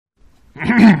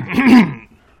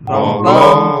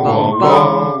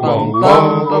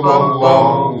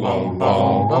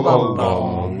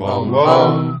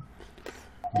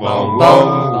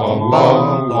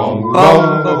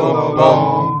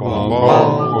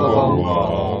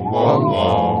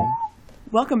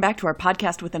Welcome back to our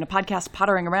podcast within a podcast,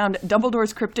 pottering around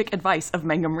Dumbledore's cryptic advice of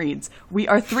Mangum Reads. We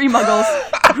are three muggles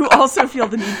who also feel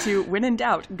the need to, when in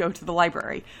doubt, go to the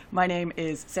library. My name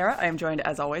is Sarah. I am joined,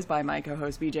 as always, by my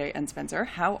co-hosts BJ and Spencer.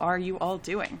 How are you all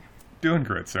doing? Doing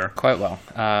great, Sarah. Quite well.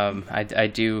 I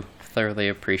do thoroughly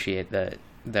appreciate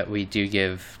that we do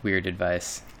give weird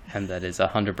advice, and that is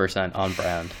 100% on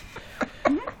brand.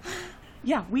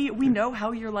 Yeah, we know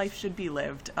how your life should be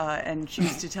lived, and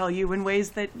choose to tell you in ways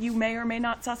that you may or may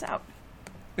not suss out.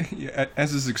 Yeah,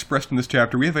 as is expressed in this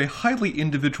chapter, we have a highly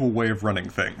individual way of running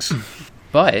things.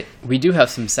 But we do have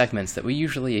some segments that we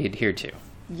usually adhere to.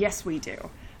 Yes, we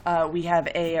do. We have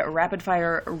a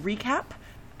rapid-fire recap,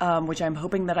 which I'm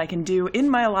hoping that I can do in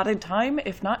my allotted time,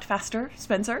 if not faster,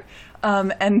 Spencer.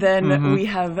 And then we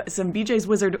have some BJ's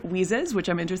Wizard Wheezes, which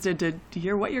I'm interested to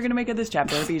hear what you're going to make of this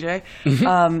chapter, BJ.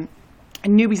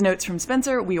 Newbie's notes from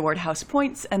Spencer. We award house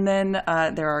points, and then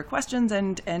there are questions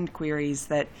and queries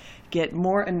that get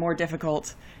more and more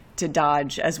difficult to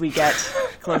dodge as we get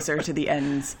closer to the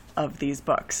ends of these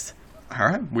books. All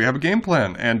right, we have a game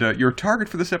plan, and your target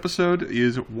for this episode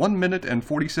is 1 minute and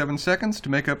 47 seconds to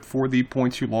make up for the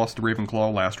points you lost to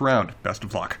Ravenclaw last round. Best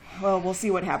of luck. Well, we'll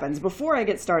see what happens. Before I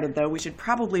get started, though, we should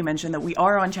probably mention that we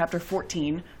are on Chapter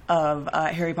 14 of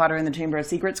Harry Potter and the Chamber of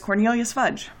Secrets, Cornelius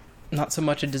Fudge. Not so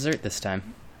much a dessert this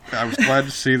time. I was glad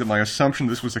to see that my assumption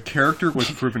this was a character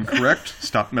was proven correct.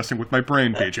 Stop messing with my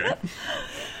brain, BJ.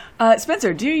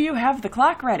 Spencer, do you have the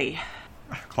clock ready?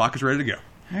 Clock is ready to go.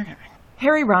 Okay.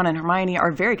 Harry, Ron, and Hermione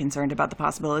are very concerned about the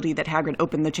possibility that Hagrid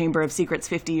opened the Chamber of Secrets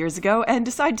 50 years ago and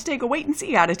decide to take a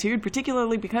wait-and-see attitude,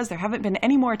 particularly because there haven't been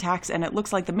any more attacks and it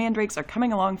looks like the mandrakes are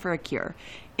coming along for a cure.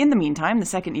 In the meantime, the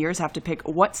second years have to pick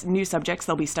what new subjects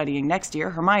they'll be studying next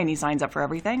year. Hermione signs up for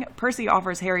everything. Percy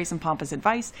offers Harry some pompous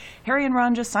advice. Harry and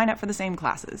Ron just sign up for the same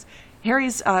classes.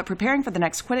 Harry's preparing for the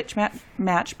next Quidditch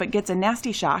match, but gets a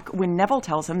nasty shock when Neville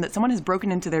tells him that someone has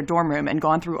broken into their dorm room and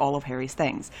gone through all of Harry's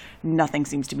things. Nothing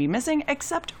seems to be missing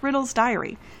except Riddle's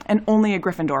diary, and only a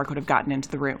Gryffindor could have gotten into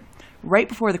the room. Right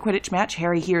before the Quidditch match,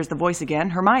 Harry hears the voice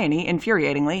again. Hermione,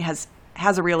 infuriatingly, has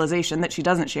a realization that she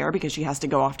doesn't share because she has to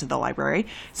go off to the library.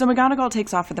 So McGonagall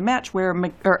takes off for the match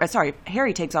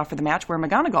Harry takes off for the match where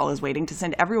McGonagall is waiting to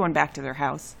send everyone back to their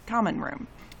house, common room.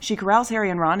 She corrals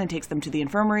Harry and Ron and takes them to the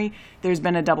infirmary. There's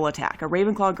been a double attack. A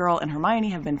Ravenclaw girl and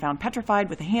Hermione have been found petrified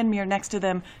with a hand mirror next to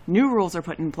them. New rules are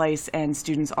put in place, and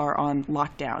students are on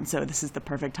lockdown, so this is the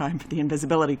perfect time for the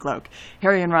invisibility cloak.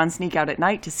 Harry and Ron sneak out at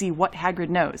night to see what Hagrid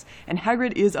knows, and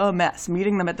Hagrid is a mess,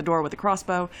 meeting them at the door with a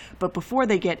crossbow. But before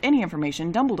they get any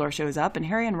information, Dumbledore shows up, and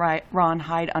Harry and Ron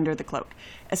hide under the cloak,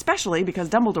 especially because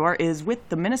Dumbledore is with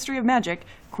the Ministry of Magic,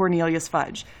 Cornelius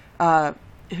Fudge,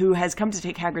 who has come to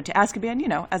take Hagrid to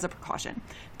Azkaban, as a precaution.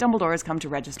 Dumbledore has come to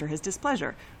register his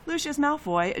displeasure. Lucius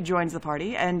Malfoy joins the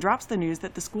party and drops the news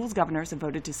that the school's governors have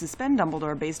voted to suspend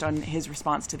Dumbledore based on his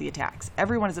response to the attacks.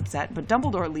 Everyone is upset, but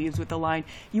Dumbledore leaves with the line,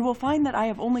 "You will find that I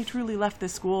have only truly left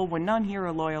this school when none here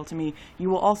are loyal to me. You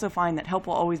will also find that help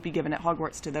will always be given at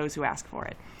Hogwarts to those who ask for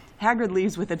it." Hagrid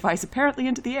leaves with advice apparently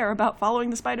into the air about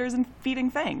following the spiders and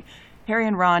feeding Fang. Harry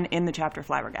and Ron in the chapter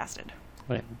flabbergasted.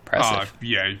 What impressive.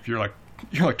 Yeah, you're like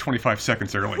 25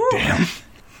 seconds early. Whew. Damn.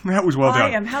 That was well done. I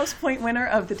am house point winner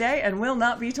of the day and will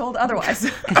not be told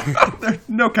otherwise.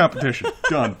 No competition.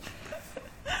 Done.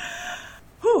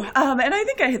 Whew. And I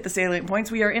think I hit the salient points.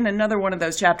 We are in another one of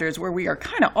those chapters where we are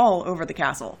kind of all over the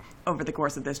castle over the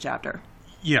course of this chapter.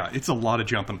 Yeah, it's a lot of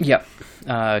jumping. Yep.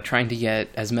 Trying to get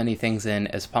as many things in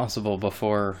as possible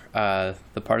before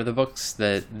the part of the books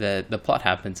that the plot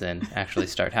happens in actually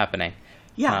start happening.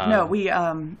 Yeah, no, we,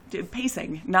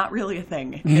 pacing, not really a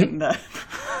thing in the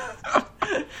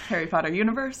Harry Potter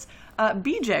universe.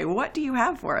 BJ, what do you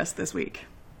have for us this week?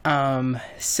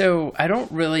 So I don't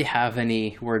really have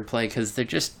any wordplay because there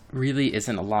just really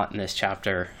isn't a lot in this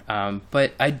chapter.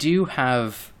 But I do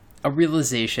have a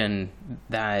realization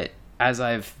that as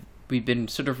we've been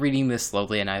sort of reading this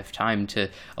slowly and I have time to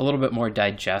a little bit more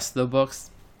digest the books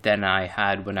than I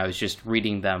had when I was just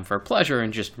reading them for pleasure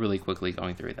and just really quickly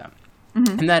going through them.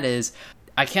 Mm-hmm. And that is,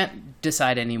 I can't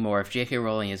decide anymore if J.K.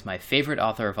 Rowling is my favorite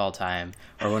author of all time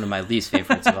or one of my least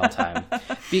favorites of all time.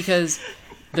 Because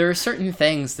there are certain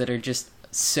things that are just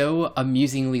so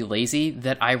amusingly lazy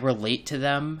that I relate to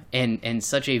them in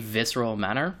such a visceral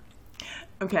manner.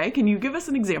 Okay, can you give us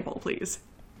an example, please?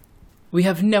 We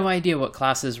have no idea what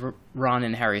classes Ron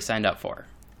and Harry signed up for.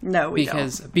 No, we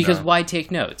don't. Because no. Why take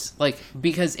notes?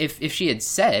 Because if she had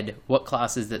said what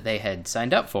classes that they had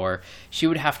signed up for, she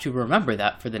would have to remember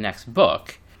that for the next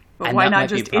book. But why not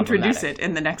just introduce it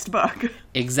in the next book?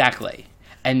 Exactly.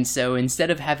 And so instead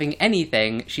of having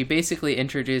anything, she basically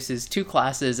introduces 2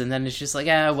 classes, and then it's just like,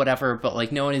 whatever,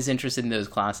 but no one is interested in those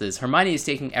classes. Hermione is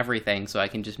taking everything, so I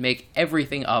can just make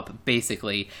everything up,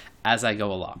 basically, as I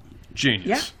go along.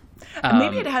 Genius. Yeah.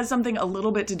 Maybe it has something a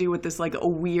little bit to do with this, a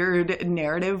weird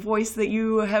narrative voice that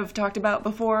you have talked about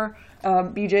before,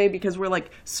 BJ, because we're,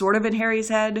 sort of in Harry's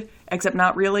head, except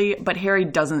not really, but Harry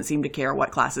doesn't seem to care what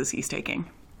classes he's taking.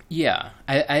 Yeah,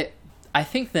 I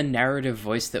think the narrative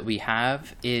voice that we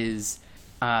have is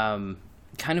kind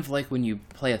of like when you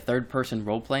play a third-person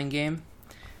role-playing game,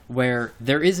 where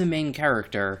there is a main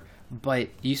character, but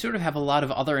you sort of have a lot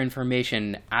of other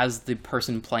information as the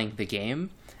person playing the game.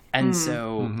 And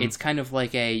so it's kind of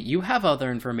like you have other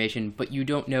information, but you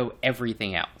don't know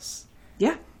everything else.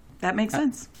 Yeah, that makes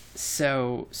sense.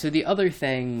 So the other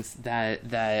things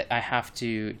that I have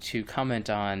to comment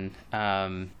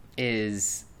on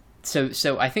is...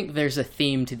 So I think there's a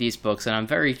theme to these books, and I'm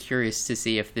very curious to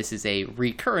see if this is a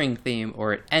recurring theme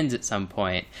or it ends at some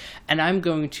point. And I'm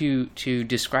going to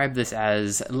describe this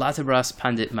as Lateras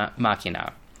Pandit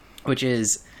Machina, which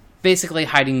is basically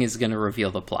hiding is going to reveal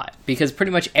the plot. Because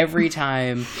pretty much every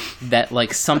time that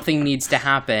something needs to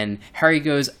happen, Harry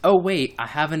goes, oh wait, I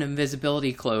have an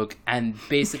invisibility cloak, and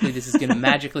basically this is going to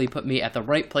magically put me at the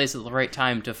right place at the right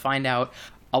time to find out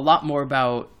a lot more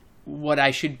about what I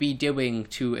should be doing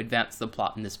to advance the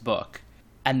plot in this book.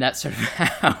 And that's sort of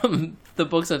how the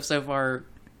books have so far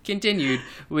continued,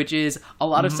 which is a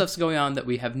lot of stuff's going on that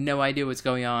we have no idea what's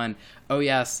going on. Oh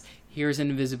yes, here's an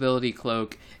invisibility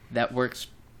cloak that works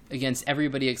against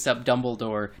everybody except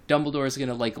Dumbledore. Dumbledore is going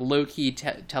to low-key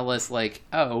tell us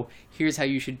oh, here's how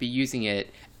you should be using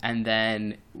it. And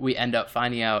then we end up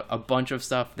finding out a bunch of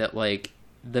stuff that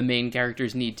the main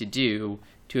characters need to do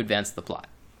to advance the plot.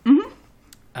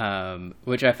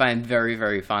 Which I find very,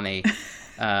 very funny.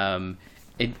 I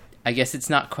guess it's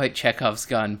not quite Chekhov's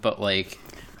gun, but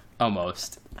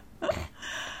almost.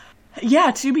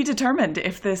 Yeah, to be determined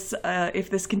if this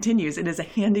continues. It is a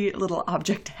handy little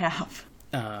object to have.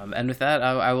 And with that,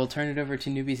 I will turn it over to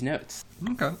Newbie's notes.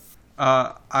 Okay.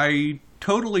 I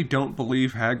totally don't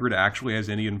believe Hagrid actually has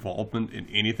any involvement in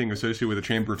anything associated with the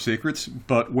Chamber of Secrets,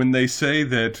 but when they say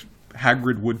that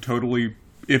Hagrid would totally...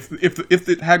 If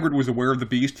Hagrid was aware of the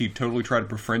beast, he'd totally try to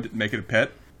befriend it and make it a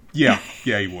pet. Yeah,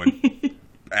 he would.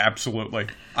 Absolutely.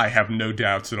 I have no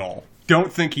doubts at all.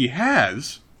 Don't think he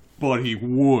has, but he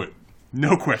would.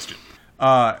 No question.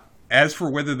 As for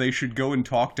whether they should go and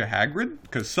talk to Hagrid,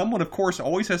 because someone, of course,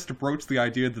 always has to broach the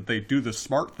idea that they do the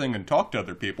smart thing and talk to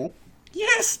other people.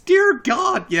 Yes, dear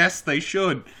God, yes, they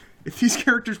should. If these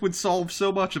characters would solve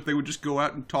so much if they would just go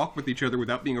out and talk with each other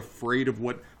without being afraid of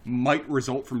what might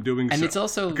result from doing so. And it's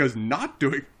also... Because not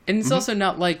doing... And it's also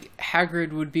not like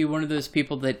Hagrid would be one of those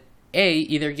people that, A,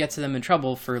 either gets them in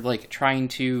trouble for, trying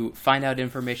to find out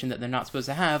information that they're not supposed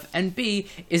to have, and B,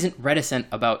 isn't reticent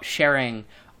about sharing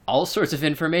all sorts of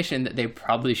information that they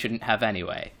probably shouldn't have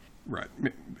anyway. Right.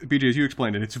 BJ, as you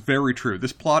explained it, it's very true.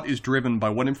 This plot is driven by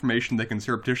what information they can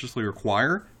surreptitiously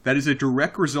acquire. That is a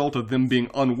direct result of them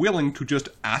being unwilling to just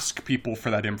ask people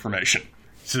for that information.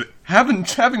 So having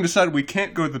decided we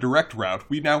can't go the direct route,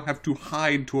 we now have to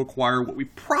hide to acquire what we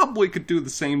probably could do the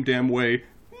same damn way,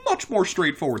 much more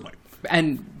straightforwardly.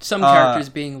 And some characters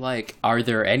being like, are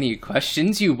there any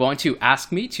questions you want to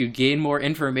ask me to gain more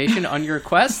information on your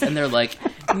quest? And they're like,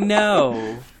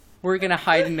 no. We're going to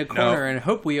hide in a corner and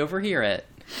hope we overhear it.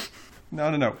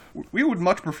 No. We would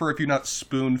much prefer if you not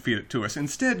spoon-feed it to us.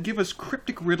 Instead, give us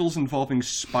cryptic riddles involving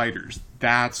spiders.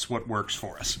 That's what works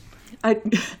for us.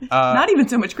 Not even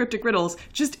so much cryptic riddles,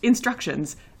 just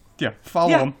instructions. Yeah,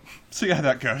 follow them. See how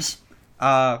that goes.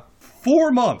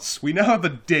 4 months. We now have a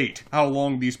date how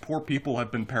long these poor people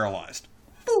have been paralyzed.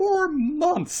 4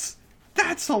 months!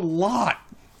 That's a lot!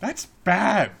 That's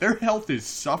bad. Their health is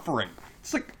suffering.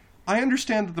 It's I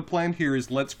understand that the plan here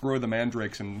is let's grow the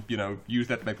mandrakes and, use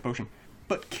that to make the potion.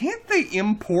 But can't they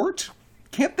import?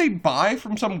 Can't they buy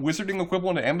from some wizarding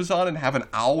equivalent of Amazon and have an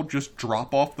owl just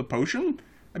drop off the potion?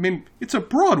 I mean, it's a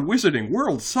broad wizarding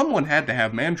world. Someone had to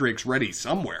have mandrakes ready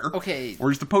somewhere. Okay.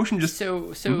 Or is the potion just...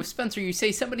 So Spencer, you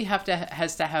say somebody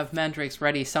has to have mandrakes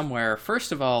ready somewhere.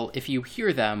 First of all, if you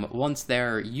hear them, once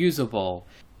they're usable,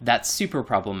 that's super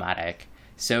problematic.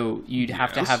 So you'd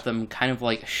have to have them kind of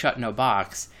shut in a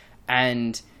box.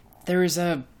 And there's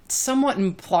a somewhat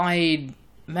implied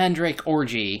mandrake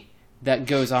orgy that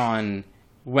goes on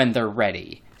when they're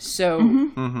ready. So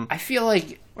I feel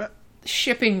like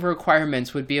shipping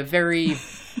requirements would be a very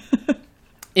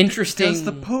interesting Does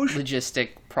the potion- logistic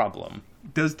problem.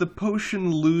 Does the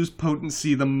potion lose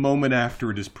potency the moment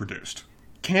after it is produced?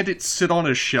 Can't it sit on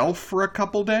a shelf for a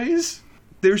couple days?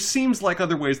 There seems like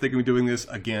other ways they can be doing this.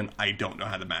 Again, I don't know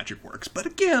how the magic works. But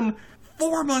again,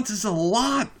 4 months is a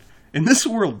lot. In this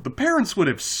world, the parents would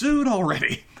have sued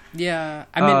already. Yeah,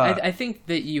 I mean, I think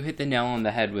that you hit the nail on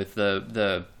the head with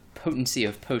the potency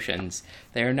of potions.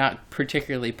 They are not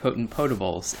particularly potent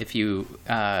potables if you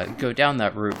go down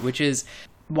that route, which is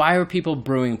why are people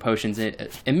brewing potions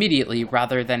immediately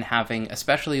rather than having,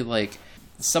 especially like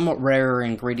somewhat rarer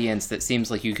ingredients that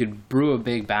seems like you could brew a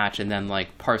big batch and then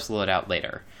like parcel it out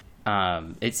later.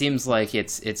 It seems like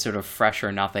it's sort of fresh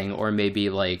or nothing, or maybe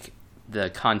like the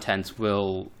contents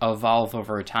will evolve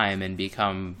over time and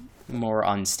become more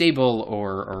unstable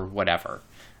or whatever.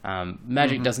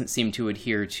 Magic doesn't seem to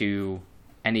adhere to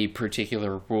any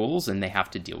particular rules, and they have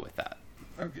to deal with that.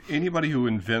 Anybody who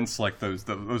invents like those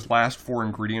last 4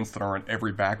 ingredients that are on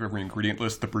every back of every ingredient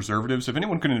list, the preservatives, if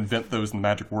anyone can invent those in the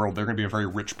magic world, they're going to be a very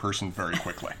rich person very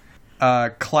quickly.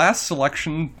 Class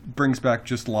selection brings back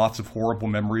just lots of horrible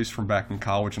memories from back in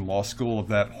college and law school of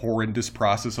that horrendous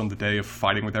process on the day of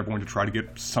fighting with everyone to try to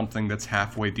get something that's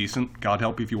halfway decent. God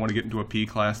help you if you want to get into a PE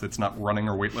class that's not running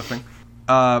or weightlifting.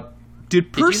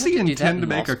 Did Percy intend to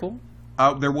make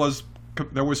a...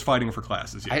 There was fighting for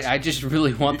classes, yes. I just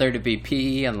really want there to be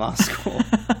PE in law school.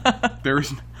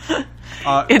 There's...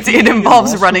 it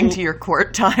involves running to your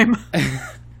court time.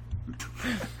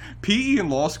 PE in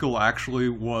law school actually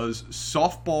was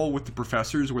softball with the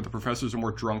professors, where the professors are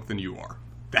more drunk than you are.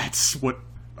 That's what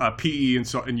PE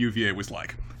in UVA was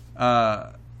like.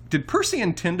 Did Percy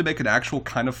intend to make an actual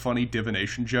kind of funny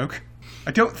divination joke?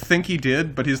 I don't think he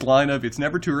did, but his line of, "It's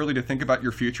never too early to think about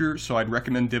your future, so I'd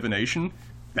recommend divination,"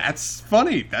 that's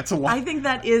funny. That's a lot. I think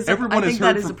that is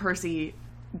a Percy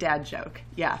dad joke.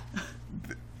 Yeah.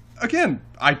 Again,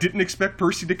 I didn't expect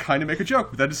Percy to kind of make a joke,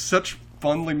 but that is such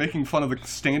funly making fun of the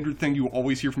standard thing you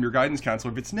always hear from your guidance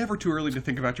counselor. If it's never too early to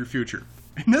think about your future.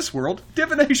 In this world,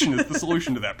 divination is the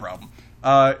solution to that problem.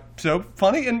 So,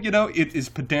 funny, and, it is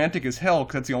pedantic as hell,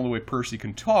 because that's the only way Percy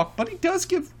can talk, but he does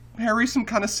give Harry some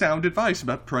kind of sound advice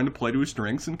about trying to play to his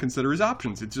strengths and consider his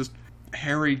options. It's just,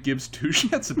 Harry gives 2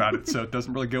 shits about it, so it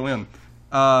doesn't really go in.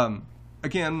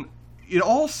 Again, it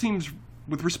all seems,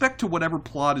 with respect to whatever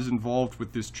plot is involved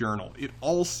with this journal, it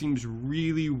all seems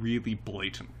really, really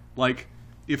blatant. Like,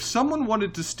 if someone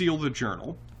wanted to steal the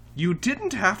journal, you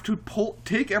didn't have to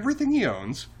take everything he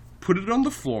owns, put it on the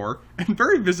floor, and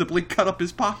very visibly cut up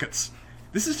his pockets.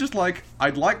 This is just like,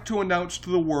 I'd like to announce to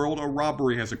the world a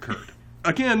robbery has occurred.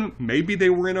 Again, maybe they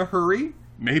were in a hurry,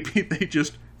 maybe they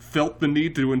just felt the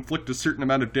need to inflict a certain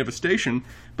amount of devastation,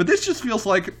 but this just feels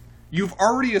like you've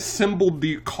already assembled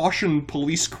the caution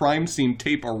police crime scene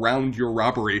tape around your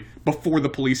robbery before the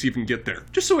police even get there,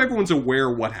 just so everyone's aware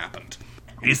what happened.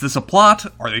 Is this a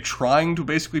plot? Are they trying to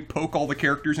basically poke all the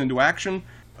characters into action?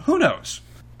 Who knows?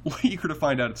 We'll be eager to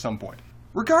find out at some point.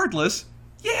 Regardless,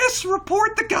 yes,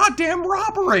 report the goddamn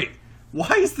robbery! Why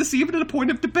is this even at a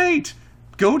point of debate?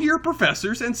 Go to your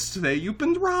professors and say you've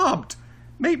been robbed.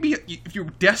 Maybe if you're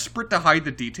desperate to hide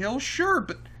the details, sure,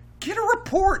 but get a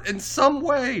report in some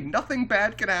way. Nothing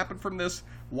bad can happen from this.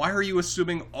 Why are you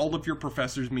assuming all of your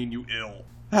professors mean you ill?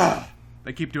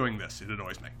 They keep doing this. It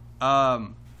annoys me.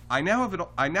 I now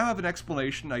have an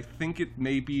explanation. I think it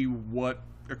may be what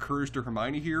occurs to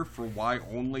Hermione here for why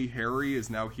only Harry is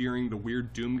now hearing the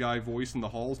weird Doom Guy voice in the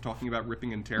halls talking about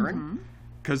ripping and tearing.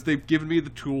 Because they've given me the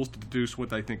tools to deduce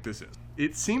what I think this is.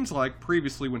 It seems like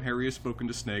previously when Harry has spoken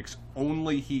to snakes,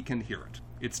 only he can hear it.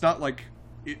 It's not like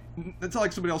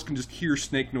somebody else can just hear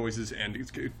snake noises and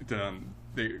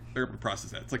they're able to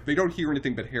process that. It's like they don't hear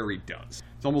anything but Harry does.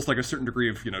 It's almost like a certain degree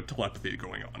of telepathy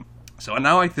going on. So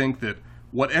now I think that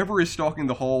whatever is stalking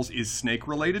the halls is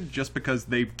snake-related, just because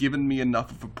they've given me enough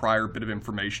of a prior bit of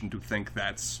information to think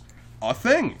that's a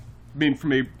thing. I mean,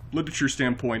 from a literature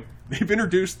standpoint, they've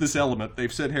introduced this element,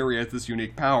 they've said Harry has this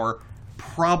unique power,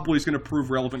 probably is going to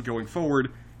prove relevant going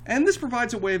forward, and this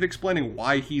provides a way of explaining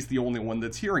why he's the only one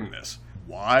that's hearing this.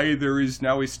 Why there is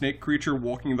now a snake creature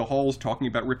walking the halls talking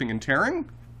about ripping and tearing?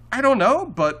 I don't know,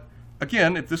 but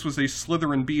again, if this was a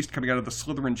Slytherin beast coming out of the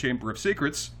Slytherin Chamber of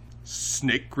Secrets,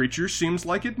 snake creature seems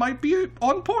like it might be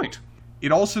on point.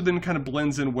 It also then kind of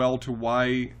blends in well to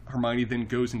why Hermione then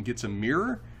goes and gets a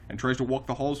mirror and tries to walk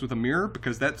the halls with a mirror,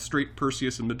 because that's straight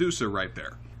Perseus and Medusa right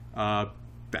there.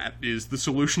 That is the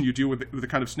solution you do with a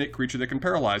kind of snake creature that can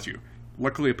paralyze you.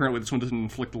 Luckily, apparently this one doesn't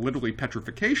inflict literally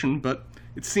petrification, but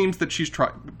it seems that she's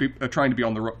trying to be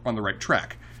on the right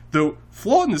track. Though,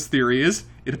 flaw in this theory is,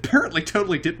 it apparently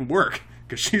totally didn't work,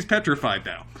 because she's petrified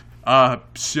now.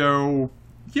 So,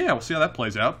 yeah, we'll see how that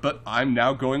plays out, but I'm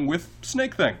now going with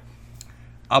Snake Thing.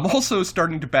 I'm also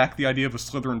starting to back the idea of a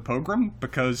Slytherin pogrom,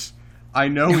 because I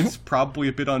know it's probably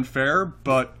a bit unfair,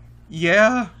 but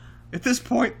yeah, at this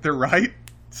point, they're right.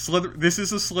 This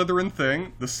is a Slytherin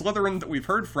thing. The Slytherin that we've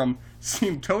heard from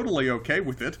seem totally okay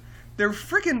with it. Their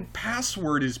friggin'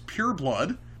 password is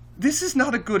pureblood. This is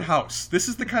not a good house. This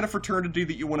is the kind of fraternity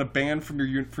that you want to ban from your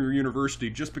university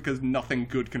just because nothing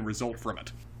good can result from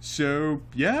it. So,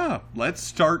 yeah,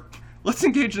 let's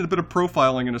engage in a bit of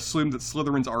profiling and assume that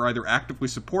Slytherins are either actively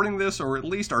supporting this or at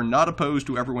least are not opposed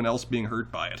to everyone else being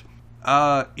hurt by it.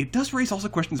 It does raise also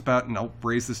questions about, and I'll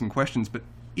raise this in questions, but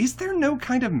is there no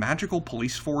kind of magical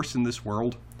police force in this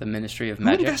world? The Ministry of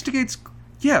Magic?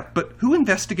 Yeah, but who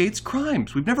investigates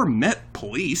crimes? We've never met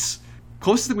police.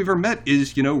 Closest that we've ever met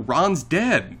is, Ron's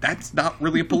dad. That's not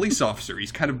really a police officer.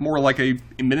 He's kind of more like a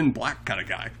Men in Black kind of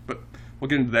guy. But we'll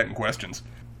get into that in questions.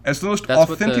 As the most That's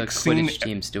authentic what the scene... Quidditch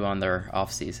teams do on their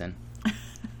off-season. They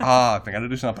gotta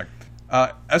do something.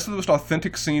 As for the most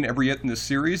authentic scene ever yet in this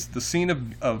series, the scene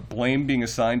of blame being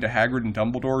assigned to Hagrid and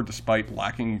Dumbledore, despite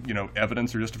lacking,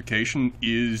 evidence or justification,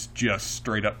 is just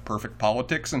straight-up perfect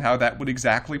politics and how that would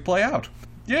exactly play out.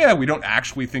 Yeah, we don't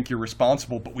actually think you're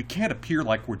responsible, but we can't appear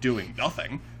like we're doing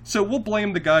nothing. So we'll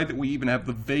blame the guy that we even have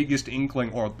the vaguest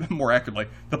inkling, or more accurately,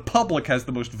 the public has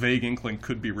the most vague inkling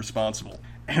could be responsible.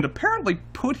 And apparently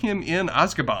put him in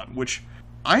Azkaban, which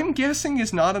I'm guessing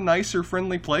is not a nice or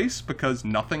friendly place, because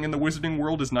nothing in the wizarding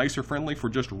world is nice or friendly for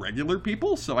just regular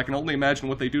people, so I can only imagine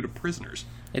what they do to prisoners.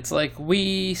 It's like,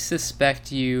 we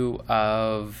suspect you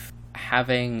of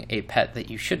having a pet that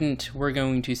you shouldn't. We're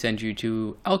going to send you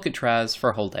to Alcatraz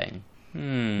for holding.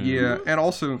 Yeah, and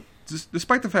also,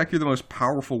 despite the fact you're the most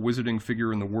powerful wizarding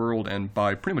figure in the world, and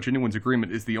by pretty much anyone's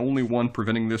agreement is the only one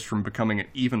preventing this from becoming an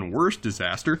even worse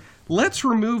disaster, let's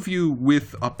remove you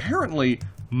with apparently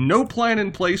no plan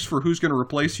in place for who's going to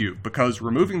replace you, because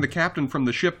removing the captain from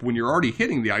the ship when you're already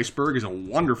hitting the iceberg is a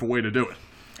wonderful way to do it.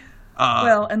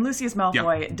 And Lucius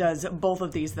Malfoy does both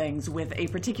of these things with a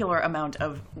particular amount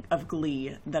of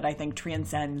glee that I think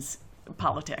transcends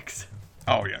politics.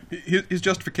 Oh, yeah. His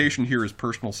justification here is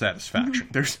personal satisfaction.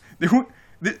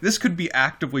 This could be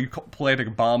actively planting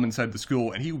a bomb inside the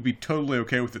school, and he would be totally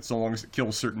okay with it so long as it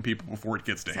kills certain people before it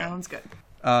gets to him. Sounds good.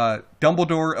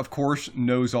 Dumbledore, of course,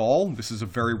 knows all. This is a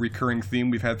very recurring theme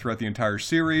we've had throughout the entire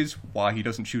series. Why he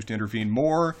doesn't choose to intervene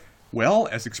more? Well,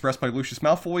 as expressed by Lucius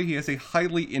Malfoy, he has a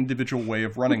highly individual way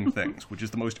of running things, which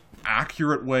is the most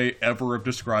accurate way ever of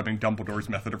describing Dumbledore's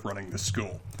method of running this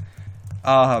school.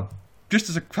 Just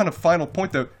as a kind of final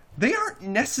point, though, they aren't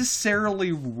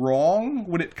necessarily wrong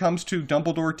when it comes to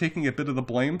Dumbledore taking a bit of the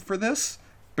blame for this,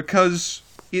 because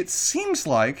it seems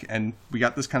like, and we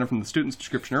got this kind of from the student's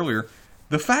description earlier,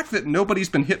 the fact that nobody's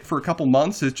been hit for a couple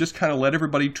months has just kind of led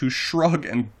everybody to shrug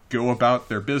and go about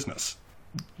their business.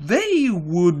 They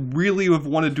would really have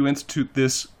wanted to institute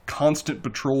this constant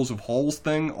patrols of halls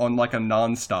thing on like a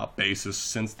non-stop basis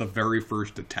since the very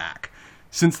first attack.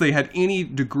 Since they had any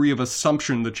degree of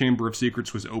assumption the Chamber of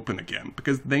Secrets was open again,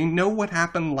 because they know what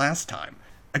happened last time.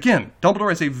 Again, Dumbledore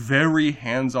has a very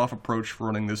hands-off approach for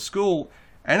running this school,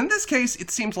 and in this case,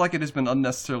 it seems like it has been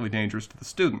unnecessarily dangerous to the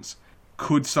students.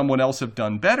 Could someone else have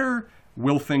done better?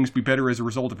 Will things be better as a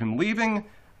result of him leaving?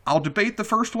 I'll debate the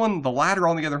first one. The latter,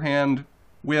 on the other hand,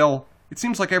 well, it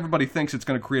seems like everybody thinks it's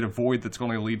going to create a void that's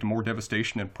going to lead to more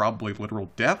devastation and probably literal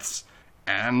deaths,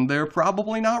 and they're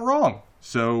probably not wrong.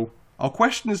 So I'll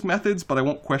question his methods, but I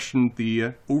won't question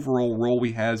the overall role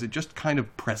he has. It just kind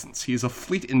of presence. He is a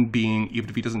fleet in being, even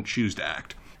if he doesn't choose to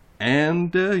act.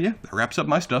 And yeah, that wraps up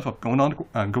my stuff.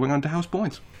 I'm going on to house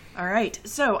points. All right.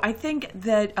 So I think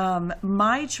that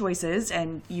my choices,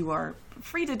 and you are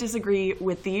free to disagree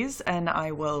with these, and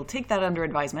I will take that under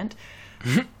advisement.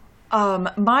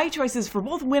 My choices for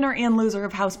both winner and loser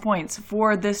of house points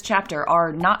for this chapter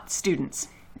are not students.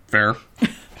 Fair.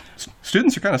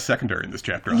 Students are kind of secondary in this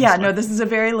chapter, honestly. Yeah, no, this is a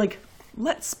very,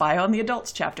 let's spy on the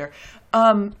adults chapter.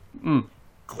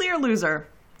 Clear loser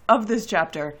of this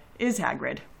chapter is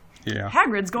Hagrid. Yeah.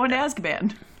 Hagrid's going to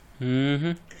Azkaban.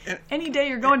 Mm-hmm. Any day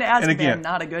you're going to Azkaban, again,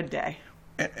 not a good day.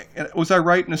 Was I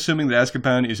right in assuming that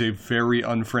Azkaban is a very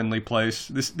unfriendly place?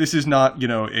 This is not,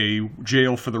 a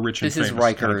jail for the rich and famous. This is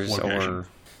Rikers kind of or...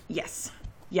 Yes.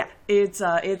 Yeah,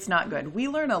 it's not good. We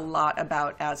learn a lot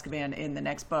about Azkaban in the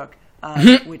next book,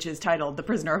 which is titled The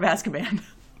Prisoner of Azkaban.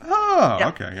 Oh, yeah.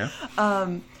 Okay,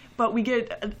 yeah. But we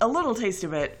get a little taste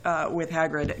of it with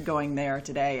Hagrid going there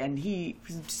today, and he,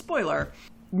 spoiler,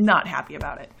 not happy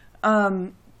about it.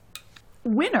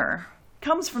 Winner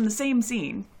comes from the same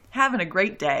scene, having a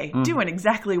great day, doing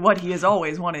exactly what he has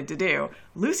always wanted to do.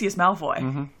 Lucius Malfoy.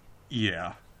 Mm-hmm.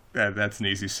 Yeah. That's an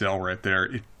easy sell right there.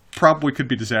 It probably could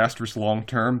be disastrous long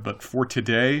term, but for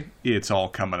today, it's all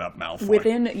coming up, Malfoy.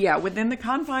 Within the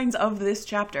confines of this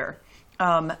chapter.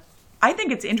 I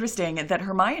think it's interesting that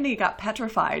Hermione got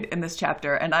petrified in this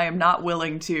chapter, and I am not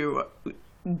willing to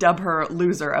dub her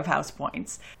loser of house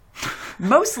points.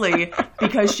 Mostly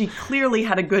because she clearly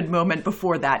had a good moment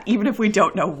before that, even if we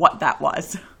don't know what that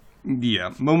was.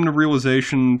 Yeah, moment of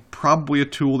realization, probably a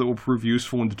tool that will prove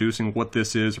useful in deducing what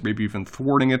this is, or maybe even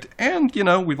thwarting it. And,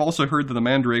 we've also heard that the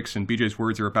mandrakes, in BJ's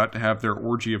words, are about to have their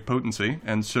orgy of potency,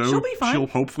 and so she'll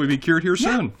hopefully be cured here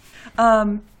soon.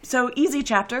 So easy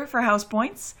chapter for house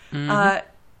points. Mm-hmm.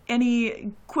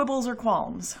 Any quibbles or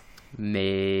qualms?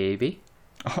 Maybe.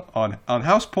 On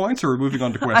house points, or are we moving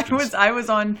on to questions? I was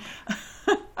on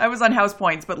house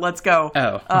points, but let's go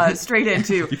straight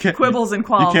into quibbles and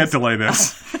qualms. You can't delay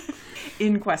this.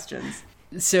 In questions.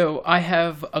 So I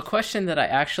have a question that I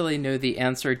actually know the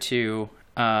answer to,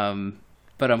 but I'm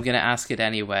going to ask it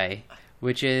anyway,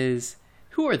 which is,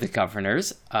 who are the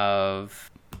governors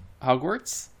of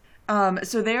Hogwarts?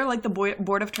 So they're like the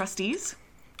board of trustees?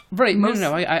 Right,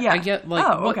 no, I get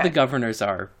what the governors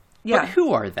are, but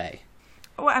who are they?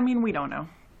 Well, I mean, we don't know.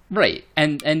 Right,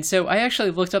 and so I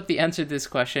actually looked up the answer to this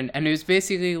question, and it was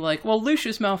basically like, well,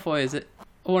 Lucius Malfoy is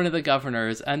one of the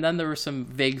governors, and then there were some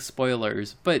vague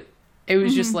spoilers, but it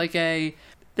was just like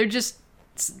they're just,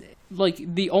 like,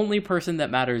 the only person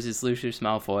that matters is Lucius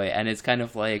Malfoy, and it's kind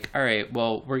of like, all right,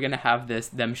 well, we're gonna have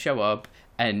them show up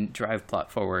and drive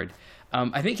plot forward.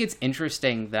 I think it's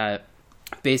interesting that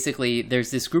basically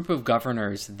there's this group of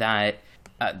governors that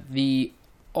the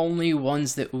only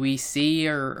ones that we see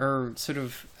are sort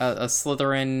of a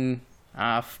Slytherin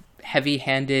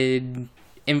heavy-handed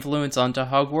influence onto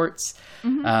Hogwarts.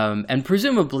 Mm-hmm. And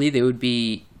presumably they would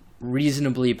be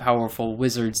reasonably powerful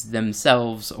wizards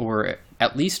themselves, or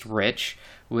at least rich,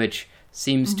 which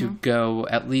seems to go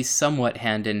at least somewhat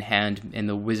hand in hand in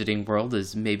the wizarding world,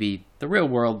 as maybe the real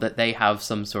world, that they have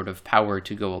some sort of power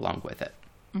to go along with it.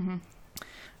 Mm-hmm.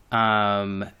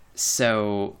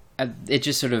 So it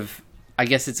just sort of, I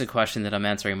guess it's a question that I'm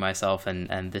answering myself,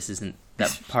 and this isn't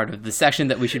that part of the section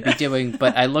that we should be doing,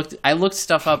 but I looked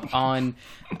stuff up on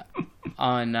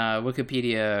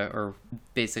Wikipedia, or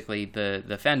basically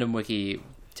the fandom wiki,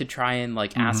 to try and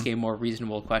ask a more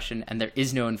reasonable question, and there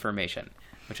is no information,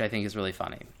 which I think is really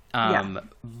funny.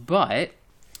 But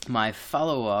my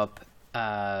follow-up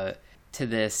to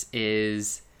this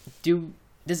is,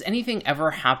 does anything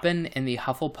ever happen in the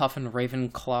Hufflepuff and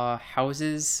Ravenclaw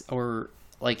houses, or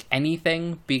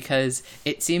anything? Because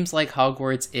it seems like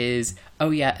Hogwarts is,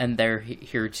 and they're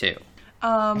here too.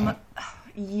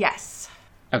 Yes.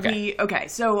 Okay.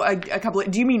 So a couple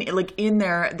of, do you mean in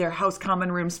their house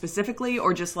common room specifically,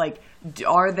 or just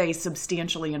are they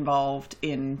substantially involved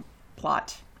in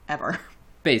plot ever?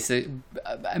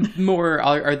 More,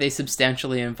 are they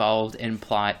substantially involved in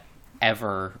plot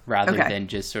ever, rather than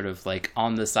just sort of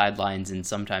on the sidelines and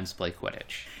sometimes play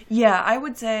Quidditch? Yeah, I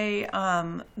would say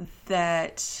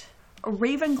that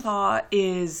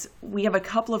Ravenclaw we have a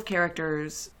couple of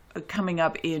characters coming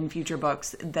up in future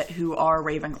books who are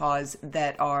Ravenclaws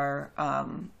that are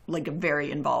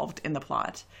very involved in the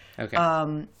plot. Okay.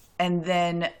 And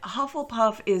then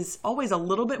Hufflepuff is always a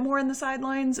little bit more in the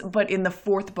sidelines, but in the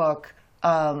fourth book,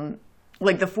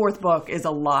 the fourth book is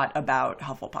a lot about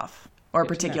Hufflepuff, or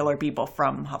particular people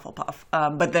from Hufflepuff.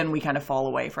 But then we kind of fall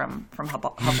away from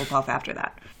Hufflepuff after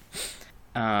that.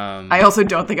 I also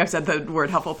don't think I've said the word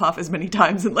Hufflepuff as many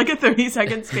times in a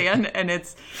 30-second span, and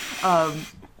it's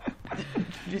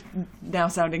now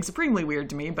sounding supremely weird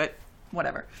to me, but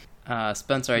whatever.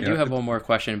 Spencer, I do have one more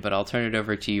question, but I'll turn it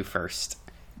over to you first.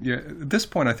 Yeah, at this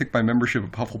point, I think my membership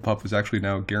of Hufflepuff is actually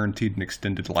now guaranteed an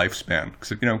extended lifespan.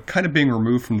 Because, kind of being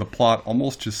removed from the plot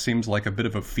almost just seems like a bit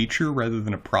of a feature rather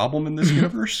than a problem in this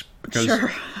universe. Because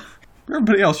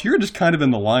everybody else, you're just kind of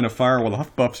in the line of fire while the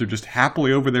Hufflepuffs are just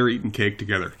happily over there eating cake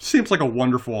together. Seems like a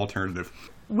wonderful alternative.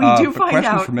 We do find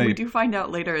out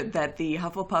later that the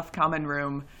Hufflepuff common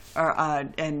room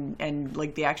and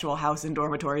the actual house and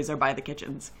dormitories are by the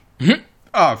kitchens.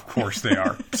 Of course they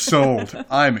are. Sold.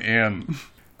 I'm in.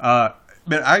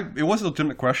 It was a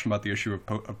legitimate question about the issue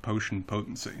of potion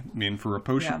potency. I mean, for a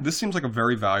potion, this seems like a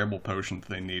very valuable potion that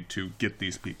they need to get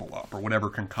these people up, or whatever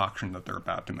concoction that they're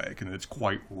about to make, and it's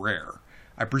quite rare.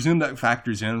 I presume that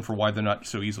factors in for why they're not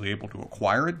so easily able to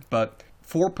acquire it, but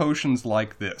for potions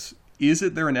like this, is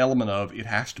there an element of it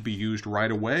has to be used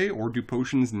right away, or do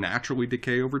potions naturally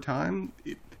decay over time?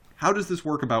 How does this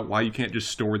work about why you can't just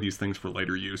store these things for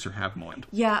later use or have them on?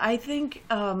 Yeah, I think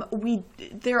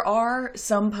there are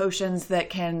some potions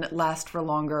that can last for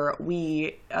longer.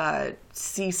 We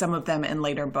see some of them in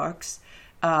later books.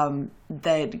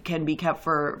 that can be kept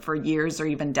for years or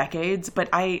even decades. But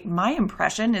my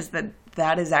impression is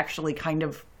that is actually kind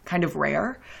of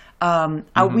rare.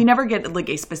 We never get like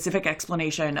a specific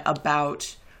explanation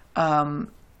about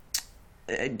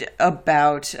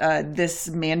this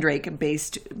mandrake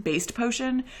based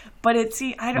potion, but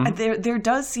there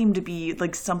does seem to be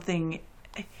like something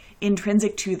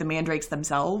intrinsic to the mandrakes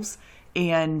themselves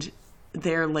and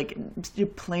their like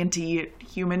planty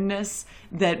humanness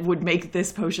that would make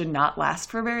this potion not last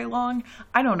for very long.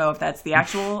 I don't know if that's the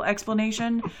actual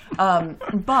explanation,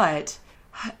 but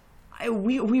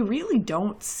we really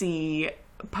don't see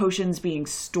potions being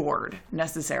stored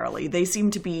necessarily. They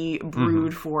seem to be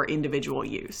brewed for individual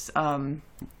use.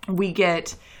 We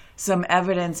get some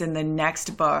evidence in the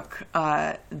next book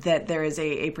that there is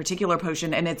a particular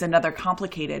potion, and it's another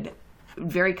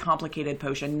very complicated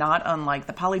potion, not unlike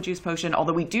the polyjuice potion,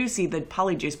 although we do see the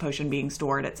polyjuice potion being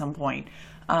stored at some point.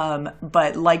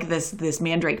 But like this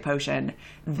mandrake potion,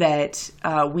 that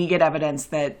we get evidence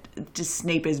that just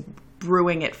Snape is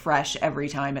brewing it fresh every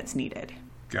time it's needed.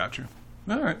 Gotcha.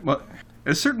 All right. Well,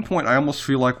 at a certain point, I almost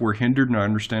feel like we're hindered in our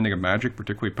understanding of magic,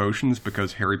 particularly potions,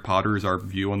 because Harry Potter is our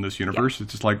view on this universe. Yep.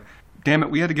 It's just like, damn it,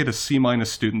 we had to get a C-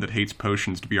 student that hates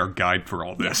potions to be our guide for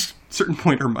all this. At a certain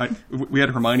point, we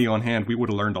had Hermione on hand, we would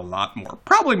have learned a lot more.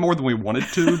 Probably more than we wanted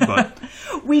to, but...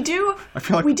 we do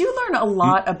learn a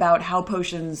lot about how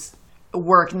potions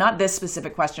work. Not this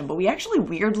specific question, but we actually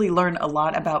weirdly learn a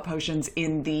lot about potions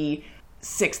in the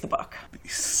 6th book. The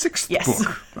 6th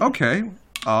book? Okay.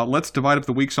 Let's divide up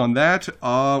the weeks on that.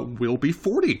 We'll be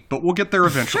 40, but we'll get there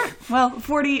eventually. Sure. Well,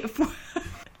 40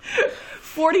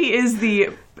 is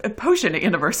the potion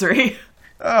anniversary.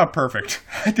 Oh, perfect.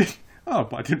 I didn't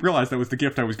realize that was the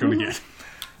gift I was going to get.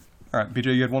 All right,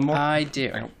 BJ, you had one more? I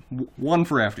do. One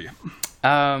for after you.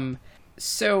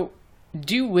 So,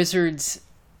 do wizards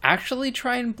actually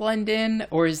try and blend in,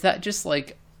 or is that just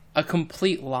like a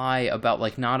complete lie about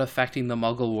like not affecting the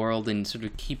Muggle world and sort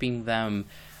of keeping them...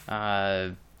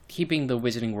 keeping the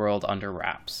wizarding world under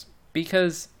wraps?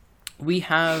 Because we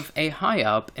have a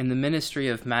high-up in the Ministry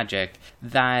of Magic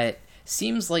that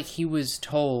seems like he was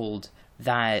told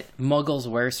that Muggles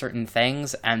wear certain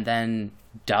things and then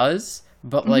does,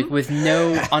 but like with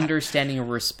no understanding or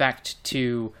respect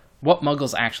to what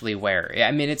Muggles actually wear.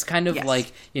 I mean, it's kind of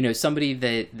like, somebody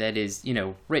that is,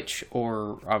 rich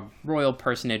or a royal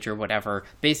personage or whatever,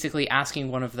 basically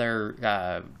asking one of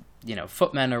their...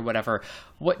 footmen or whatever,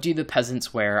 what do the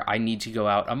peasants wear? I need to go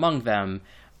out among them,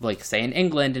 like say in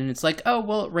England, and it's like, oh,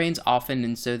 well, it rains often,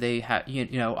 and so they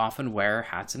often wear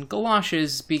hats and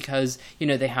galoshes because,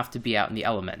 they have to be out in the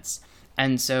elements.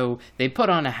 And so they put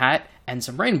on a hat and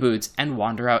some rain boots and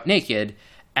wander out naked,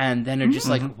 and then are just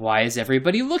like, why is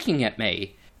everybody looking at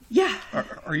me? Yeah.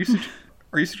 Are you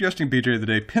suggesting, BJ, that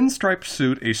a pinstripe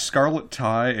suit, a scarlet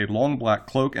tie, a long black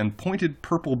cloak, and pointed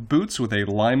purple boots with a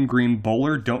lime green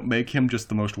bowler don't make him just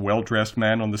the most well-dressed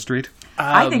man on the street?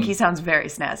 I think he sounds very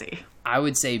snazzy. I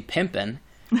would say pimpin'.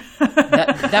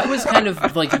 That was kind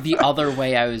of like the other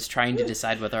way I was trying to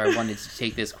decide whether I wanted to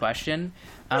take this question.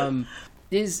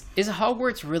 Is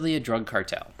Hogwarts really a drug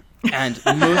cartel? And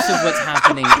most of what's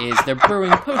happening is they're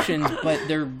brewing potions, but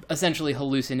they're essentially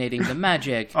hallucinating the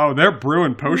magic. Oh, they're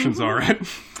brewing potions, all right.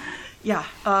 Yeah.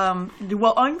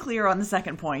 Well, unclear on the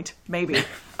second point, maybe.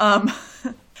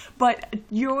 But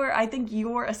I think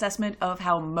your assessment of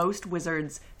how most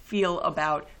wizards feel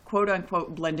about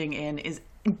quote-unquote blending in is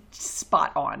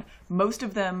spot on. Most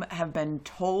of them have been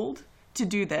told to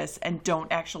do this and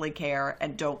don't actually care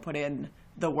and don't put in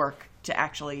the work to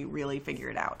actually really figure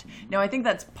it out. Now, I think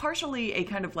that's partially a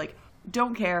kind of like,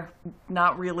 don't care,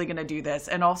 not really going to do this,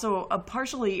 and also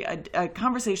partially a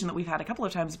conversation that we've had a couple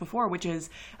of times before, which is,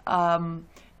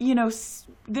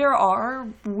 there are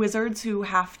wizards who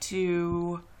have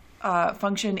to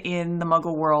function in the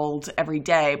Muggle world every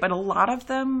day, but a lot of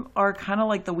them are kind of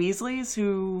like the Weasleys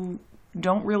who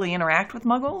don't really interact with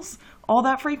Muggles all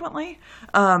that frequently.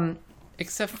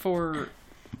 Except for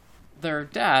their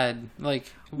dad,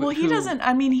 like... Well, he doesn't...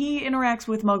 I mean, he interacts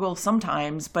with Muggles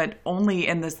sometimes, but only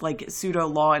in this, like,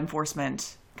 pseudo-law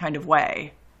enforcement kind of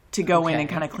way to go in and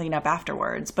kind of clean up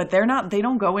afterwards. But they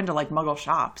don't go into, like, Muggle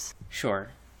shops. Sure.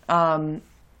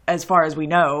 As far as we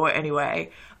know,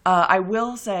 anyway. I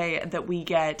will say that we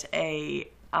get a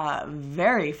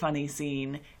very funny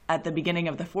scene at the beginning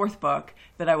of the 4th book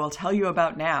that I will tell you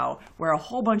about now, where a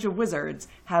whole bunch of wizards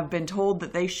have been told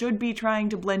that they should be trying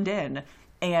to blend in.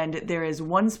 And there is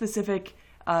one specific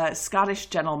Scottish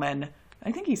gentleman,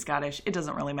 I think he's Scottish, it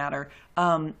doesn't really matter,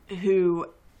 who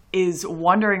is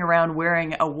wandering around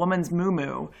wearing a woman's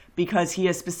muumuu because he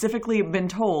has specifically been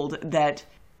told that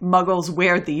muggles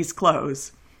wear these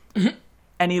clothes.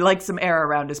 And he likes some air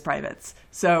around his privates.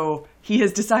 So he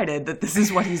has decided that this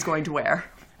is what he's going to wear.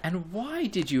 And why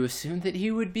did you assume that he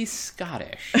would be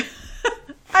Scottish?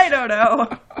 I don't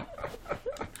know.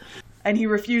 And he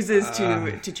refuses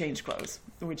to change clothes,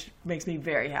 which makes me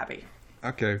very happy.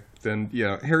 Okay, then,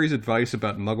 yeah, Harry's advice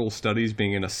about muggle studies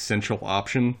being an essential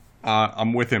option,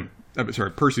 I'm with him.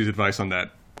 Percy's advice on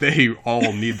that. They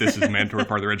all need this as a mandatory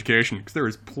part of their education, because there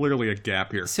is clearly a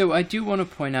gap here. So I do want to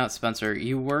point out, Spencer,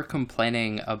 you were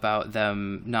complaining about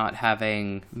them not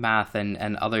having math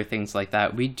and other things like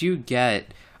that. We do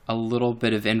get a little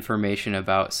bit of information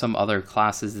about some other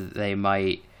classes that they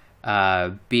might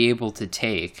be able to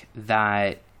take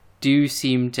that do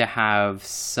seem to have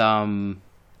some,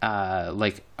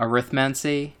 like,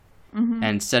 arithmancy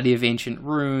and study of ancient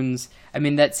runes. I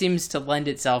mean, that seems to lend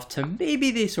itself to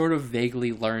maybe they sort of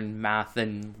vaguely learn math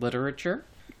and literature.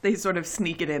 They sort of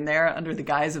sneak it in there under the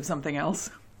guise of something else.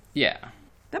 Yeah.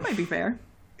 That might be fair.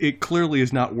 It clearly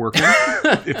is not working,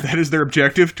 if that is their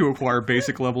objective, to acquire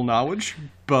basic level knowledge,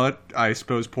 but I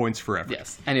suppose points for effort.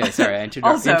 Yes. Anyway, sorry, I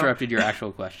interrupted your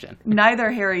actual question.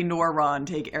 Neither Harry nor Ron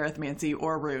take arithmancy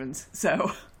or runes,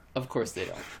 so... Of course they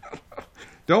don't.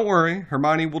 Don't worry,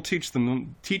 Hermione will teach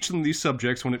them these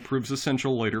subjects when it proves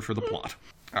essential later for the plot.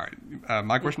 All right,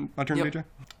 my turn, Yep.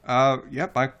 BJ?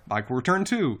 Yep, I return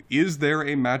to. Is there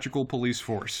a magical police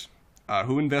force?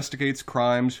 Who investigates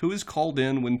crimes? Who is called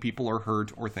in when people are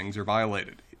hurt or things are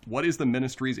violated? What is the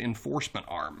ministry's enforcement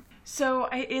arm? So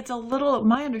it's a little...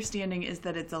 My understanding is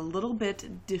that it's a little bit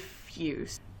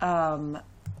diffuse.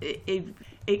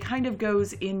 It kind of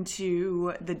goes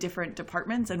into the different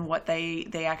departments and what they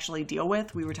actually deal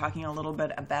with. We were talking a little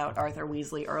bit about Arthur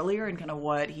Weasley earlier and kind of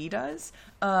what he does.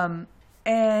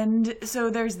 And so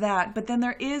there's that. But then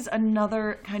there is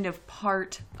another kind of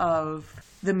part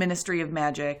of the Ministry of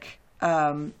Magic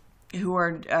who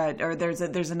are... or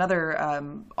there's another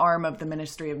arm of the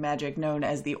Ministry of Magic known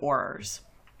as the Aurors.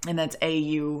 And that's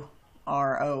A-U-R-O-R.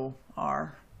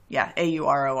 Yeah,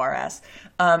 A-U-R-O-R-S.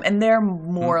 And they're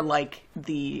more like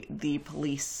the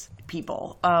police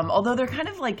people. Although they're kind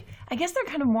of like, I guess they're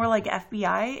kind of more like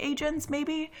FBI agents,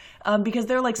 maybe. Because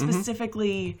they're like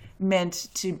specifically meant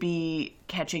to be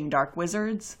catching dark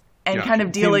wizards. And kind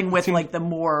of dealing with like the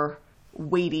more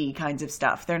weighty kinds of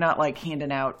stuff. They're not like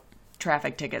handing out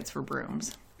traffic tickets for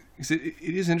brooms. It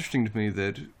is interesting to me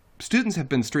that students have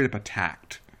been straight up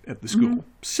attacked at the school.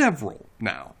 Several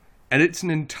now. And it's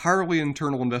an entirely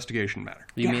internal investigation matter.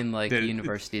 You mean like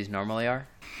universities normally are?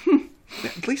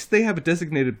 At least they have a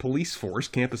designated police force,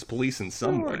 campus police in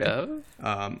some way.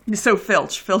 So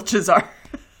Filch is our...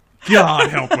 God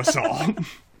help us all.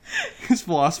 His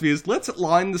philosophy is, let's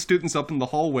line the students up in the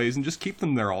hallways and just keep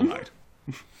them there all night.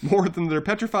 More than they're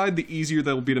petrified, the easier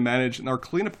they'll be to manage, and our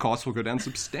cleanup costs will go down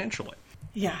substantially.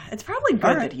 Yeah, it's probably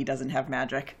good that he doesn't have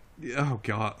magic. Oh,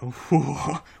 God.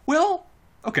 Well,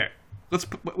 okay.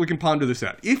 We can ponder this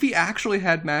out. If he actually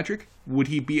had magic, would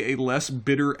he be a less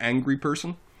bitter, angry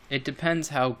person? It depends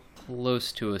how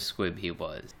close to a squib he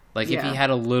was. Like, if he had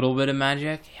a little bit of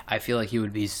magic, I feel like he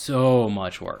would be so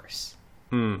much worse.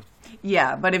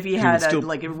 Yeah, but if he had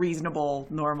a reasonable,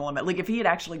 normal amount, like if he had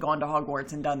actually gone to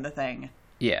Hogwarts and done the thing.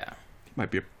 Yeah. Might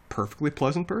be a perfectly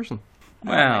pleasant person.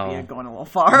 Well, might be going a little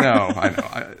far. No, I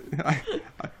know.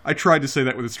 I tried to say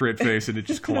that with a straight face, and it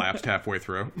just collapsed halfway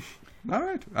through. All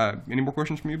right. Any more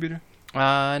questions from you, BJ?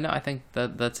 No, I think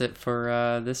that's it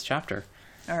for this chapter.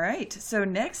 All right. So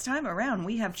next time around,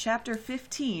 we have Chapter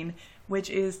 15, which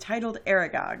is titled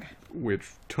Aragog. Which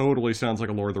totally sounds like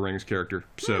a Lord of the Rings character,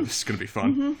 so this is going to be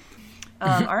fun.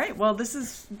 All right. Well, this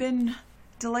has been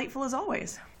delightful as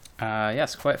always.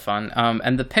 Yes, quite fun.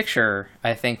 And the picture,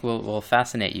 I think, will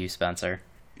fascinate you, Spencer.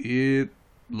 It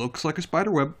looks like a spider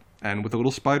web. And with a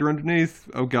little spider underneath,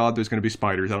 oh god, there's going to be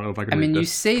spiders. I don't know if I can read this. You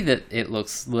say that it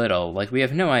looks little. Like, we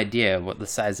have no idea what the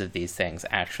size of these things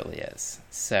actually is.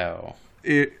 So...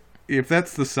 If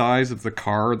that's the size of the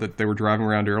car that they were driving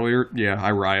around earlier, yeah, I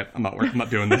riot. I'm not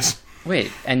doing this.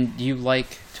 Wait, and you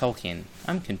like Tolkien?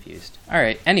 I'm confused. All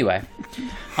right, anyway.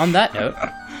 On that note,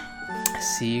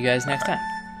 see you guys next time.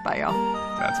 Bye, y'all.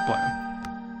 That's a plan.